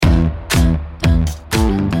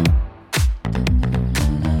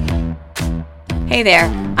Hey there,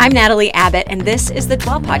 I'm Natalie Abbott, and this is the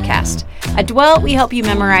Dwell Podcast. At Dwell, we help you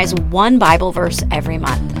memorize one Bible verse every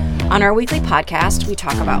month. On our weekly podcast, we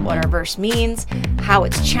talk about what our verse means, how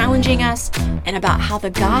it's challenging us, and about how the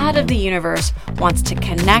God of the universe wants to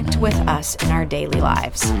connect with us in our daily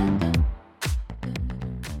lives.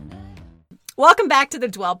 Welcome back to the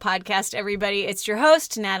Dwell Podcast, everybody. It's your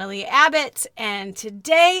host, Natalie Abbott, and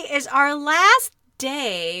today is our last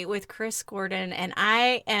day with Chris Gordon, and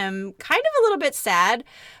I am kind of a little bit sad,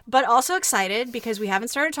 but also excited because we haven't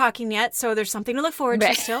started talking yet, so there's something to look forward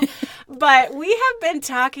to still. But we have been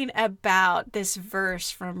talking about this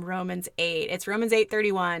verse from Romans 8. It's Romans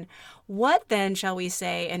 8:31. What then shall we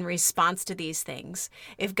say in response to these things?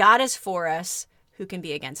 If God is for us, who can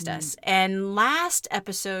be against us? And last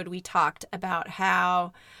episode, we talked about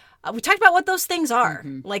how what those things are,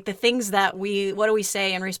 like the things that what do we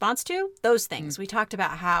say in response to? Those things. We talked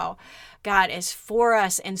about how God is for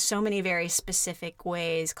us in so many very specific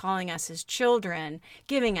ways, calling us his children,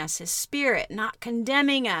 giving us his spirit, not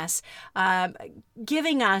condemning us,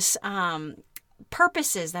 giving us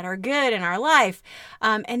purposes that are good in our life.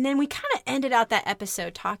 And then we kind of ended out that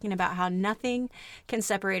episode talking about how nothing can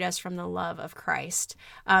separate us from the love of Christ.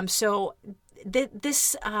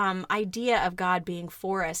 This idea of God being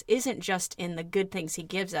for us isn't just in the good things he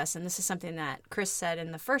gives us, and this is something that Chris said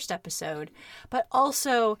in the first episode, but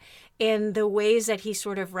also in the ways that he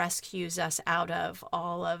sort of rescues us out of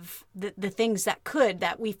all of the things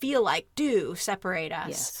that we feel like do separate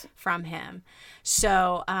us from him.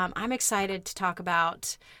 So I'm excited to talk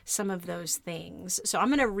about some of those things. So I'm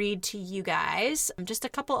going to read to you guys just a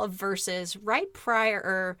couple of verses right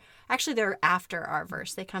prior, actually they're after our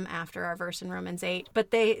verse. They come after our verse in Romans 8. But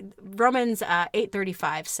Romans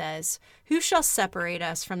 8:35 says, "Who shall separate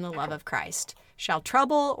us from the love of Christ? Shall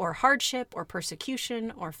trouble or hardship or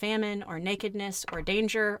persecution or famine or nakedness or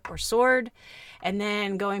danger or sword?" And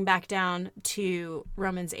then going back down to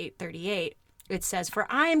Romans 8:38, it says, "For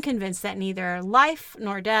I am convinced that neither life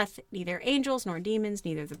nor death, neither angels nor demons,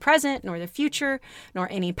 neither the present nor the future, nor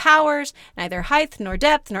any powers, neither height nor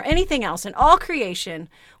depth, nor anything else in all creation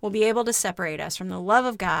will be able to separate us from the love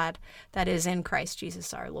of God that is in Christ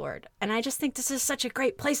Jesus our Lord." And I just think this is such a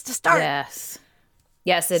great place to start.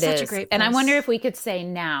 Yes, it is. Such a great place. And I wonder if we could say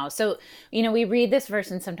now. So, we read this verse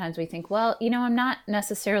and sometimes we think, well, I'm not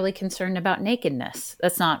necessarily concerned about nakedness.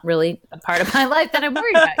 That's not really a part of my life that I'm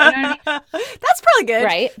worried about. You know what I mean? That's probably good.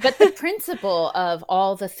 Right. But the principle of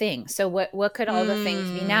all the things. So what could all the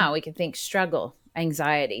things be now? We could think struggle,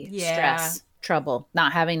 anxiety, stress, trouble,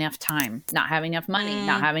 not having enough time, not having enough money,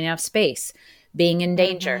 not having enough space, being in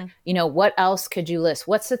danger. What else could you list?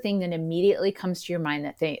 What's the thing that immediately comes to your mind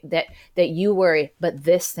that you worry, but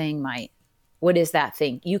this thing might? What is that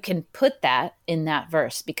thing? You can put that in that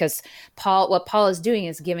verse because what Paul is doing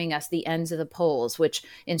is giving us the ends of the poles, which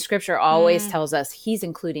in scripture always tells us he's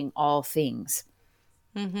including all things.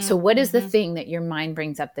 So what is the thing that your mind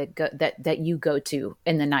brings up that you go to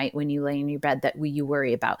in the night when you lay in your bed that you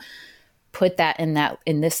worry about? Put that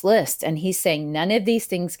in this list. And he's saying none of these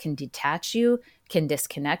things can detach you, can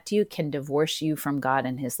disconnect you, can divorce you from God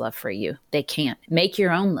and his love for you. They can't. Make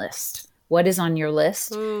your own list. What is on your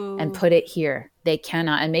list? And put it here. They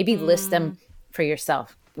cannot. And maybe list them for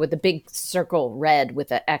yourself with a big circle red with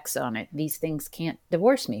an X on it. These things can't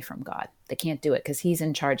divorce me from God. They can't do it because he's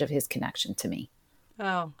in charge of his connection to me.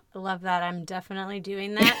 Oh, I love that. I'm definitely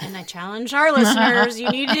doing that. And I challenge our listeners, you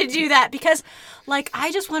need to do that because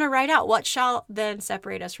I just want to write out what shall then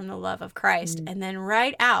separate us from the love of Christ. And then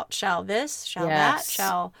write out, shall this, shall that,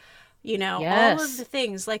 shall, all of the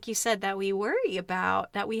things, like you said, that we worry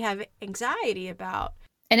about, that we have anxiety about.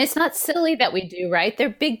 And it's not silly that we do, right? They're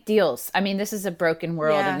big deals. I mean, this is a broken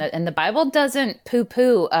world, and the Bible doesn't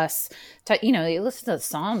poo-poo us. You listen to the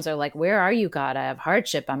Psalms, are like, "Where are you, God? I have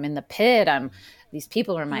hardship. I'm in the pit. These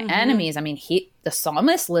people are my enemies." I mean, the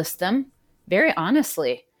psalmist lists them very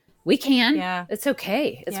honestly. We can. Yeah. It's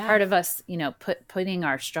okay. It's part of us, putting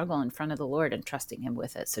our struggle in front of the Lord and trusting him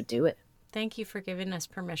with it. So do it. Thank you for giving us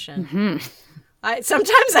permission.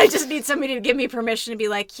 Sometimes I just need somebody to give me permission to be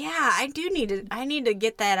like, yeah, I need to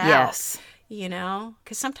get that out. Yes.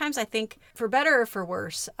 Because sometimes I think, for better or for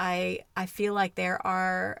worse, I feel like there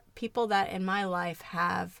are people that in my life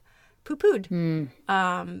have poo-pooed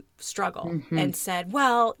struggle and said,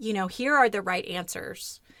 well, here are the right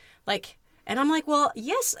answers. And I'm like, well,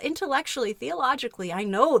 yes, intellectually, theologically, I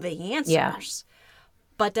know the answers,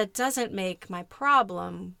 but that doesn't make my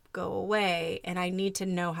problem go away, and I need to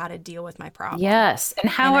know how to deal with my problem. Yes. And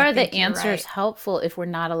how are the answers helpful if we're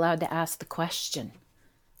not allowed to ask the question,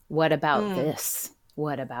 what about this?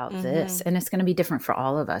 What about this? And it's going to be different for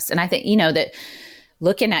all of us. And I think, that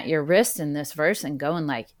looking at your wrist in this verse and going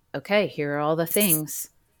like, okay, here are all the things.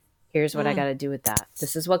 Here's what I got to do with that.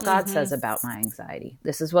 This is what God says about my anxiety.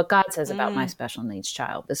 This is what God says about my special needs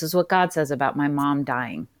child. This is what God says about my mom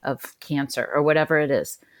dying of cancer or whatever it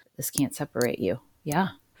is. This can't separate you. Yeah.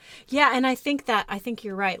 Yeah. And I think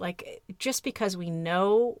you're right. Like, just because we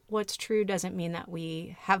know what's true doesn't mean that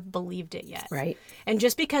we have believed it yet. Right. And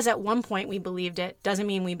just because at one point we believed it doesn't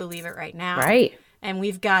mean we believe it right now. Right. And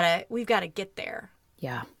we've got to get there.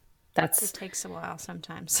 Yeah. It takes a while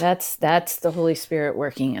sometimes. That's the Holy Spirit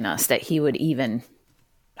working in us, that he would even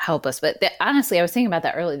help us. But honestly, I was thinking about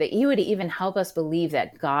that earlier, that he would even help us believe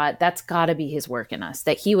that that's got to be his work in us,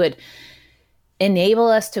 that he would enable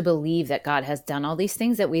us to believe that God has done all these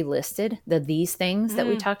things that we listed, these things that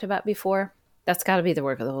we talked about before. That's got to be the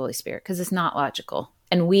work of the Holy Spirit, because it's not logical.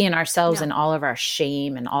 And we in ourselves and all of our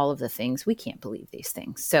shame and all of the things, we can't believe these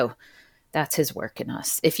things. So that's his work in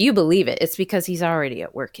us. If you believe it, it's because he's already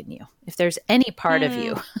at work in you. If there's any part of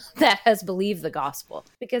you that has believed the gospel,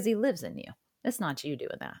 because he lives in you. It's not you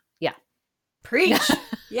doing that. Yeah. Preach.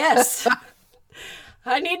 Yes.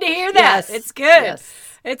 I need to hear that. Yes. It's good. Yes.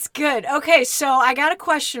 It's good. Okay, so I got a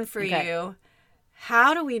question for you.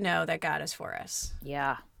 How do we know that God is for us?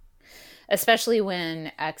 Yeah. Especially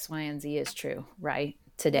when X, Y, and Z is true, right?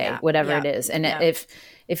 Today, whatever it is. And if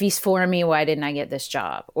he's for me, why didn't I get this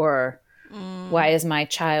job? Or why is my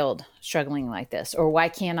child struggling like this? Or why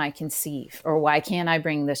can't I conceive? Or why can't I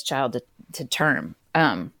bring this child to term?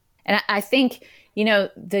 And I think,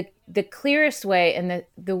 the clearest way and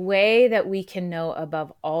the way that we can know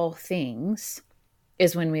above all things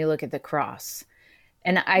is when we look at the cross.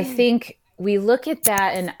 And I think we look at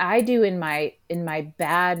that, and I do in my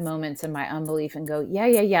bad moments and my unbelief, and go,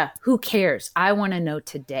 yeah. Who cares? I want to know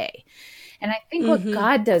today. And I think what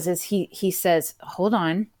God does is he says, hold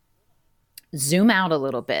on, zoom out a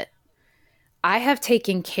little bit. I have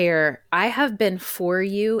taken care. I have been for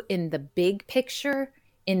you in the big picture,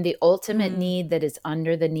 in the ultimate need that is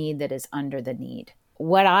under the need that is under the need.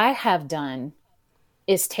 What I have done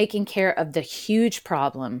is taking care of the huge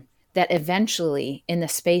problem that eventually, in the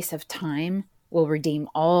space of time, will redeem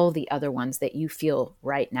all the other ones that you feel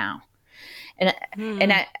right now. And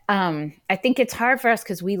I think it's hard for us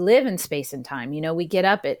because we live in space and time. We get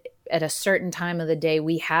up at a certain time of the day.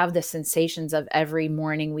 We have the sensations of every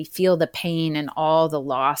morning. We feel the pain and all the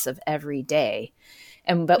loss of every day.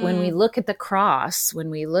 But when we look at the cross, when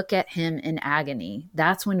we look at him in agony,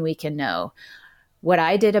 that's when we can know, what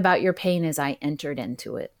I did about your pain is I entered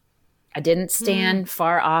into it. I didn't stand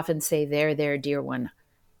far off and say, there, dear one.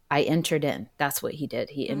 I entered in. That's what he did.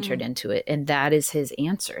 He entered into it. And that is his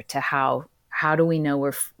answer to how do we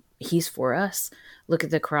know he's for us? Look at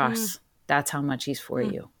the cross. That's how much he's for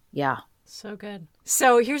you. Yeah. So good.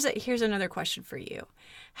 So here's another question for you.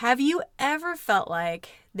 Have you ever felt like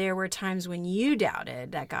there were times when you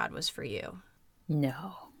doubted that God was for you?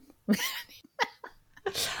 No.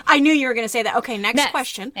 I knew you were going to say that. Okay, next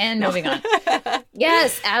question. And moving on.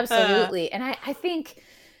 Yes, absolutely. And I think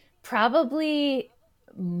probably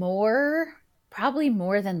more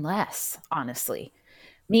than less, honestly.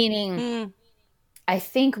 Meaning, I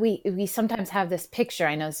think we sometimes have this picture.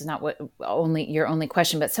 I know this is not your only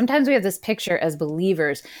question, but sometimes we have this picture as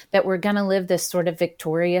believers that we're going to live this sort of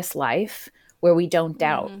victorious life where we don't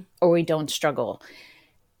doubt or we don't struggle.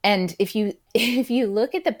 And if you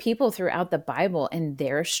look at the people throughout the Bible and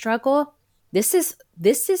their struggle, this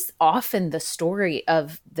is often the story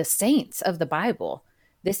of the saints of the Bible.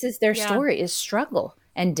 This is their story, is struggle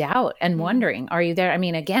and doubt and wondering, are you there? I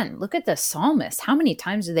mean, again, look at the psalmist. How many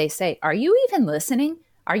times do they say, are you even listening?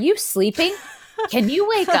 Are you sleeping? Can you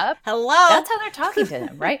wake up? Hello. That's how they're talking to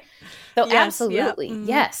them, right? So absolutely.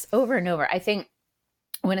 Yes. Over and over. I think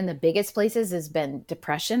one of the biggest places has been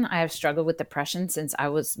depression. I have struggled with depression since I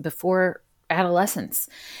was before adolescence.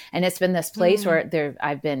 And it's been this place where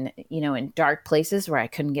I've been, in dark places where I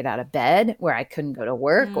couldn't get out of bed, where I couldn't go to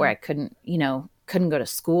work, where I couldn't go to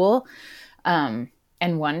school.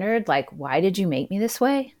 And wondered, like, why did you make me this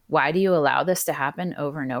way? Why do you allow this to happen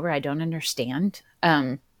over and over? I don't understand.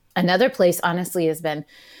 Another place, honestly, has been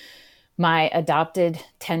my adopted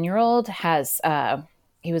 10-year-old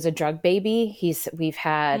he was a drug baby. We've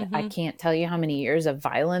had, I can't tell you how many years of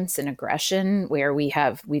violence and aggression where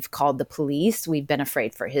we've called the police. We've been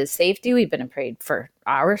afraid for his safety. We've been afraid for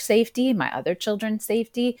our safety, my other children's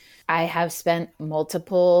safety. I have spent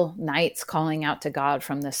multiple nights calling out to God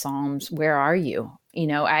from the Psalms, where are you?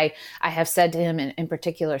 I have said to him, in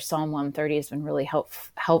particular, Psalm 130 has been really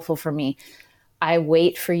helpful for me. I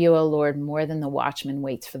wait for you, O Lord, more than the watchman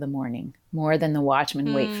waits for the morning, more than the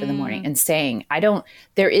watchman wait for the morning. And saying,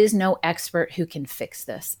 there is no expert who can fix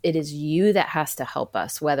this. It is you that has to help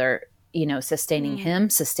us, whether, sustaining him,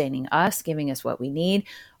 sustaining us, giving us what we need.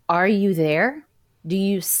 Are you there? Do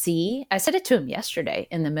you see? I said it to him yesterday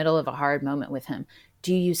in the middle of a hard moment with him.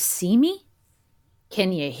 Do you see me?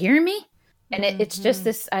 Can you hear me? And it's just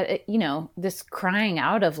this, this crying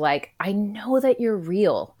out of like, I know that you're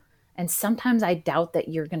real. And sometimes I doubt that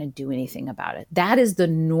you're going to do anything about it. That is the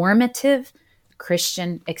normative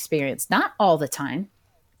Christian experience. Not all the time,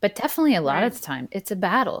 but definitely a lot of the time. It's a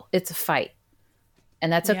battle. It's a fight.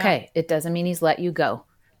 And that's okay. It doesn't mean he's let you go.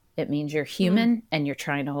 It means you're human and you're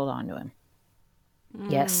trying to hold on to him.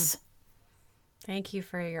 Yes. Thank you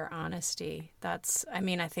for your honesty. I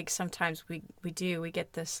think sometimes we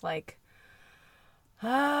get this like,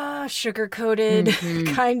 sugar-coated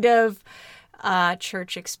kind of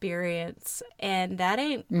church experience, and that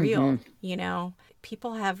ain't real.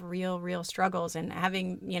 People have real struggles, and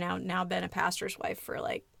having now been a pastor's wife for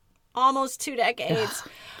like almost 2 decades,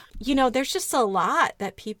 there's just a lot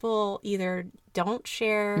that people either don't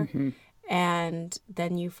share, and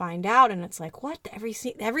then you find out and it's like, what?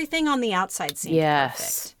 Everything on the outside seemed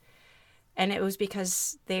perfect, and it was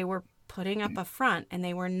because they were putting up a front and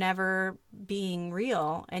they were never being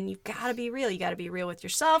real. And you've got to be real. You got to be real with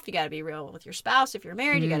yourself. You got to be real with your spouse. If you're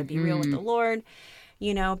married, you got to be real with the Lord,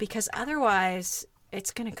 because otherwise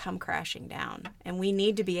it's going to come crashing down. And we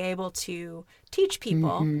need to be able to teach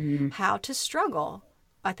people how to struggle.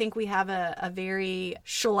 I think we have a very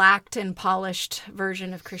shellacked and polished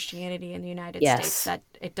version of Christianity in the United States that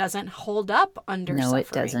it doesn't hold up under suffering. No,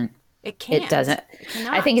 it doesn't. It can't. It doesn't.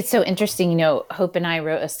 I think it's so interesting. Hope and I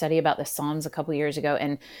wrote a study about the Psalms a couple years ago,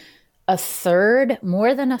 and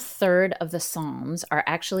more than a third of the Psalms are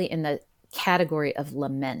actually in the category of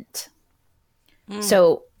lament.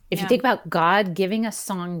 So if you think about God giving a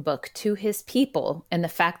songbook to his people and the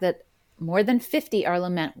fact that more than 50 are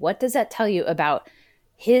lament, what does that tell you about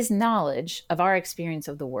his knowledge of our experience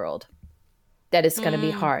of the world? That it's going to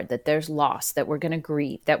be hard, that there's loss, that we're going to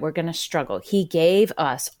grieve, that we're going to struggle. He gave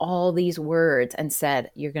us all these words and said,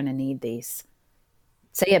 you're going to need these.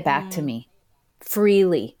 Say it back to me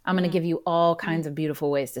freely. I'm going to give you all kinds of beautiful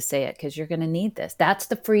ways to say it because you're going to need this. That's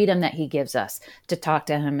the freedom that he gives us to talk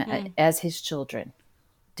to him as his children.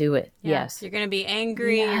 Do it. Yeah. Yes. You're going to be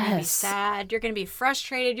angry. Yes. You're going to be sad. You're going to be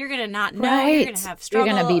frustrated. You're going to not know. You're going to have struggles.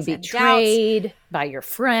 You're going to be betrayed by your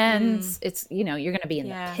friends. It's, you're going to be in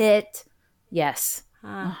the pit. Yes.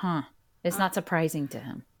 It's not surprising to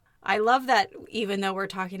him. I love that even though we're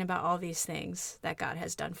talking about all these things that God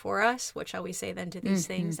has done for us, what shall we say then to these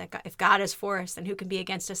things? That God, if God is for us, then who can be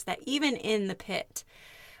against us? That even in the pit,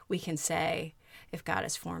 we can say, if God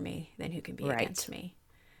is for me, then who can be against me?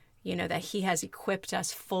 That he has equipped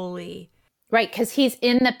us fully. Right, because he's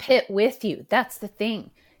in the pit with you. That's the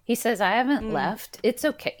thing. He says, I haven't left. It's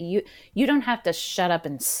okay. You don't have to shut up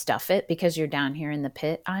and stuff it because you're down here in the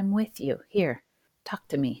pit. I'm with you. Here, talk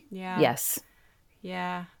to me. Yeah. Yes.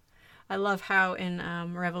 Yeah. I love how in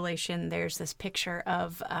Revelation there's this picture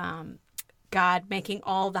of God making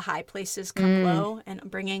all the high places come low and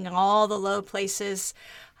bringing all the low places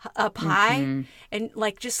up high and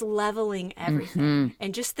like just leveling everything.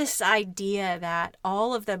 And just this idea that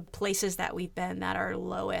all of the places that we've been that are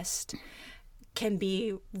lowest can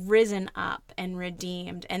be risen up and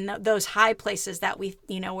redeemed. And those high places that we,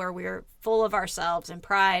 where we're full of ourselves and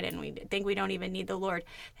pride and we think we don't even need the Lord,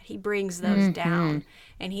 that he brings those down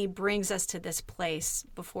and he brings us to this place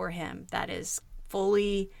before him that is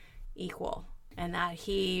fully equal and that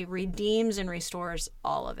he redeems and restores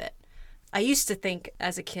all of it. I used to think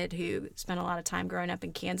as a kid who spent a lot of time growing up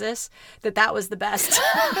in Kansas that was the best.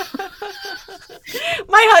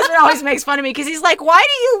 My husband always makes fun of me because he's like, why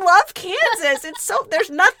do you love Kansas? There's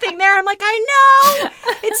nothing there. I'm like, I know.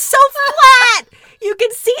 It's so flat. You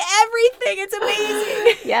can see everything. It's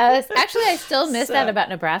amazing. Yes. Actually, I still miss that about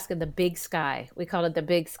Nebraska, the big sky. We called it the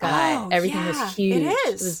big sky. Oh, everything was huge. It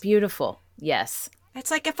is. It was beautiful. Yes. It's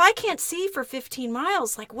like, if I can't see for 15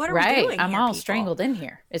 miles, like, what are we doing I'm here, all people? Strangled in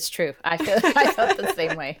here. It's true. I felt the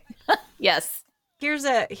same way. Yes. Here's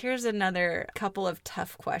another couple of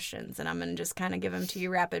tough questions, and I'm going to just kind of give them to you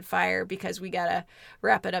rapid fire because we got to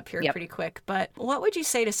wrap it up here pretty quick. But what would you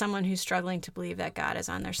say to someone who's struggling to believe that God is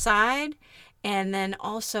on their side? And then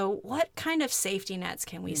also, what kind of safety nets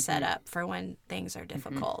can we set up for when things are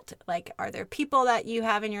difficult? Like, are there people that you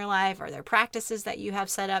have in your life? Are there practices that you have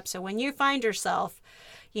set up? So when you find yourself,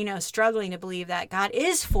 struggling to believe that God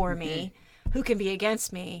is for me, who can be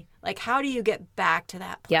against me? Like, how do you get back to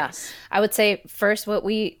that place? Yeah. I would say first, what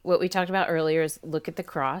we talked about earlier is look at the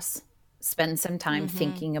cross. spend some time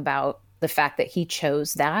thinking about the fact that he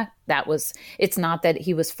chose that. It's not that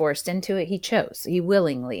he was forced into it. He chose, he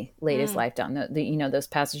willingly laid his life down. Those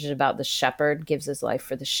passages about the shepherd gives his life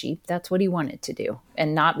for the sheep. That's what he wanted to do.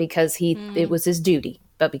 And not because it was his duty,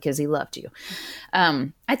 but because he loved you.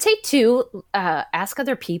 I'd say too, ask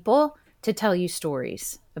other people to tell you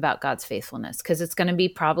stories about God's faithfulness, because it's going to be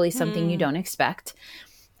probably something you don't expect.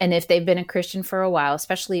 And if they've been a Christian for a while,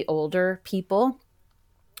 especially older people,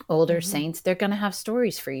 older saints, they're going to have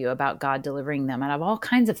stories for you about God delivering them out of all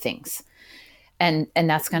kinds of things. And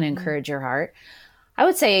that's going to encourage your heart. I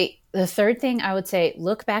would say the third thing,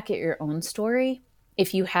 look back at your own story.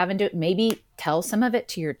 If you haven't, maybe tell some of it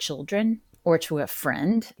to your children or to a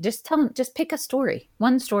friend. Just pick a story,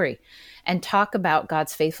 one story, and talk about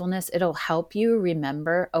God's faithfulness. It'll help you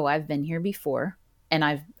remember, oh, I've been here before and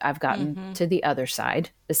I've gotten to the other side.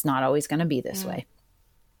 It's not always going to be this way.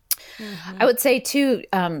 I would say too,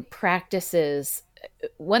 practices.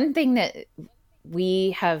 One thing that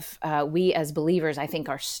we as believers, I think,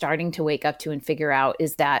 are starting to wake up to and figure out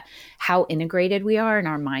is that how integrated we are in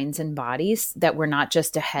our minds and bodies, that we're not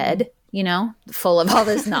just a head, full of all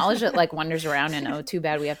this knowledge that like wanders around and, oh, too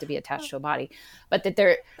bad we have to be attached to a body, but that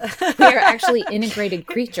they're actually integrated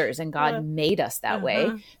creatures, and God made us that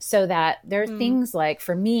way, so that there are things like,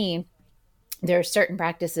 for me, there are certain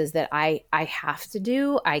practices that I have to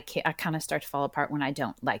do. I kind of start to fall apart when I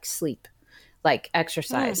don't, like sleep, like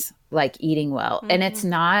exercise, like eating well. And it's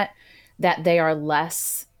not that they are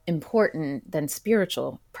less important than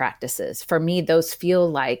spiritual practices. For me, those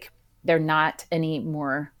feel like they're not any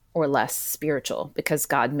more or less spiritual, because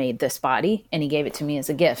God made this body and he gave it to me as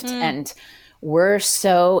a gift. And we're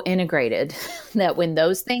so integrated that when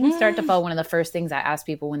those things start to fall, one of the first things I ask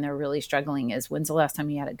people when they're really struggling is, when's the last time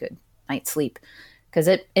you had a good night's sleep? Because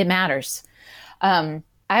it matters. I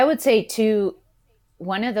would say too,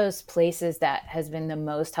 one of those places that has been the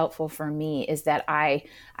most helpful for me is that I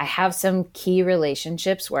have some key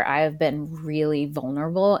relationships where I have been really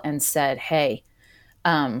vulnerable and said, hey,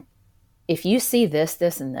 if you see this,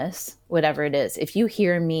 this, and this, whatever it is, if you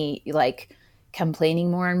hear me like complaining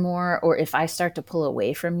more and more, or if I start to pull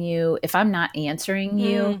away from you, if I'm not answering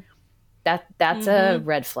you, that's a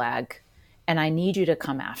red flag, and I need you to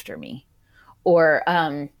come after me. Or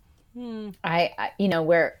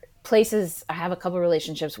where places, I have a couple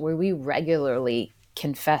relationships where we regularly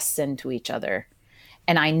confess sin to each other.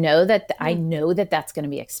 And I know that that's going to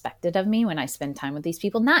be expected of me when I spend time with these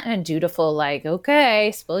people, not in a dutiful, like,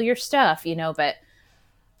 okay, spill your stuff, but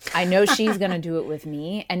I know she's going to do it with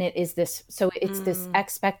me. And it is this, so it's this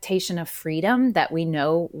expectation of freedom that we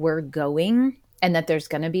know we're going, and that there's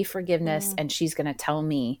going to be forgiveness, and she's going to tell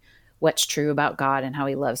me what's true about God and how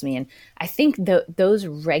he loves me. And I think those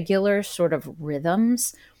regular sort of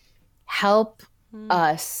rhythms help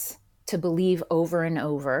us to believe over and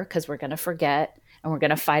over, because we're going to forget and we're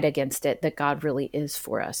going to fight against it, that God really is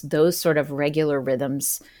for us. Those sort of regular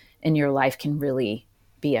rhythms in your life can really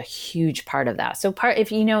be a huge part of that. So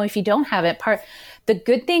if you don't have it, the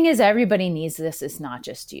good thing is everybody needs this. It's not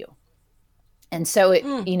just you. And so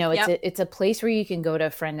it's a place where you can go to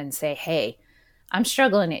a friend and say, hey, I'm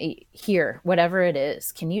struggling here, whatever it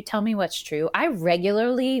is. Can you tell me what's true? I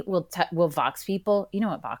regularly will Vox people. You know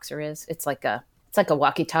what Voxer is? It's like a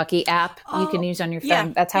walkie-talkie app you can use on your phone. Yeah,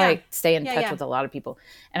 that's how I stay in touch with a lot of people.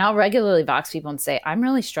 And I'll regularly Vox people and say, I'm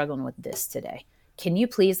really struggling with this today. Can you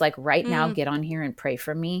please, like right now, get on here and pray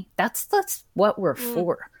for me? That's what we're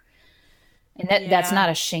for. And that's not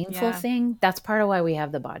a shameful thing. That's part of why we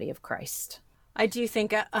have the body of Christ. I do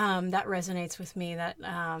think that resonates with me, that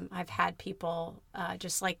I've had people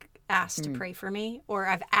just like ask to pray for me, or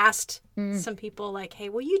I've asked some people like, hey,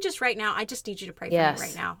 will you just right now, I just need you to pray for me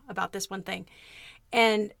right now about this one thing.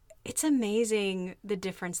 And it's amazing the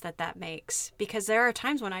difference that makes, because there are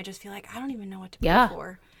times when I just feel like I don't even know what to pray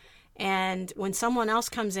for. And when someone else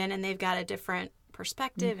comes in and they've got a different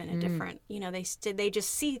perspective and a different, they just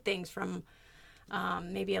see things from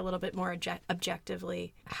maybe a little bit more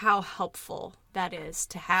objectively, how helpful that is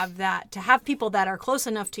to have people that are close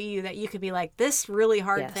enough to you that you could be like, this really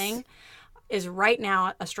hard thing is right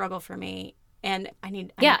now a struggle for me. And I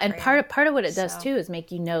need and part of what it does too is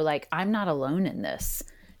make you know, like, I'm not alone in this.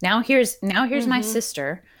 Now here's my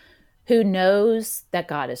sister who knows that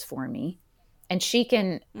God is for me, and she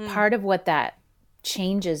can, part of what that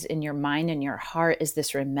changes in your mind and your heart is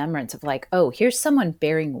this remembrance of like, oh, here's someone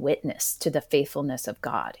bearing witness to the faithfulness of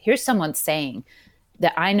God. Here's someone saying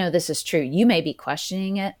that I know this is true. You may be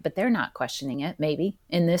questioning it, but they're not questioning it maybe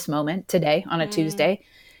in this moment today on a Tuesday.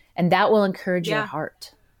 And that will encourage your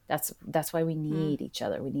heart. That's why we need each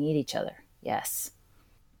other. We need each other. Yes.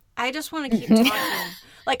 I just want to keep talking.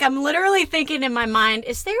 Like, I'm literally thinking in my mind,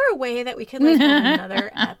 is there a way that we could like have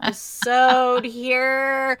another episode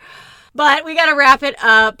here? But we got to wrap it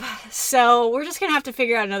up. So we're just going to have to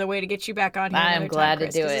figure out another way to get you back on here. I'm glad to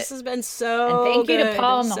do it. This has been so And thank good. you to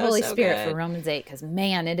Paul and the Holy Spirit good. for Romans 8, because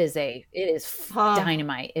man, it is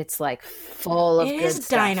dynamite. It's like full of good stuff. It is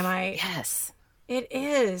dynamite. Yes. It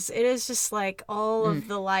is. It is just like all of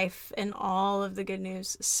the life and all of the good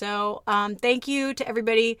news. So thank you to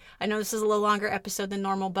everybody. I know this is a little longer episode than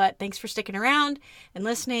normal, but thanks for sticking around and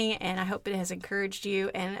listening. And I hope it has encouraged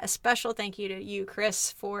you. And a special thank you to you,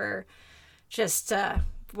 Chris, for just,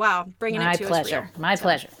 bringing it to us. My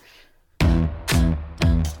pleasure.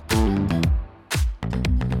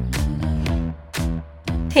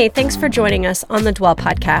 Hey, thanks for joining us on the Dwell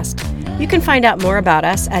Podcast. You can find out more about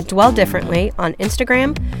us at Dwell Differently on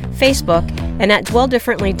Instagram, Facebook, and at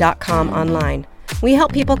dwelldifferently.com online. We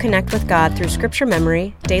help people connect with God through scripture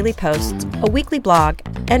memory, daily posts, a weekly blog,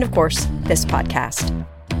 and of course, this podcast.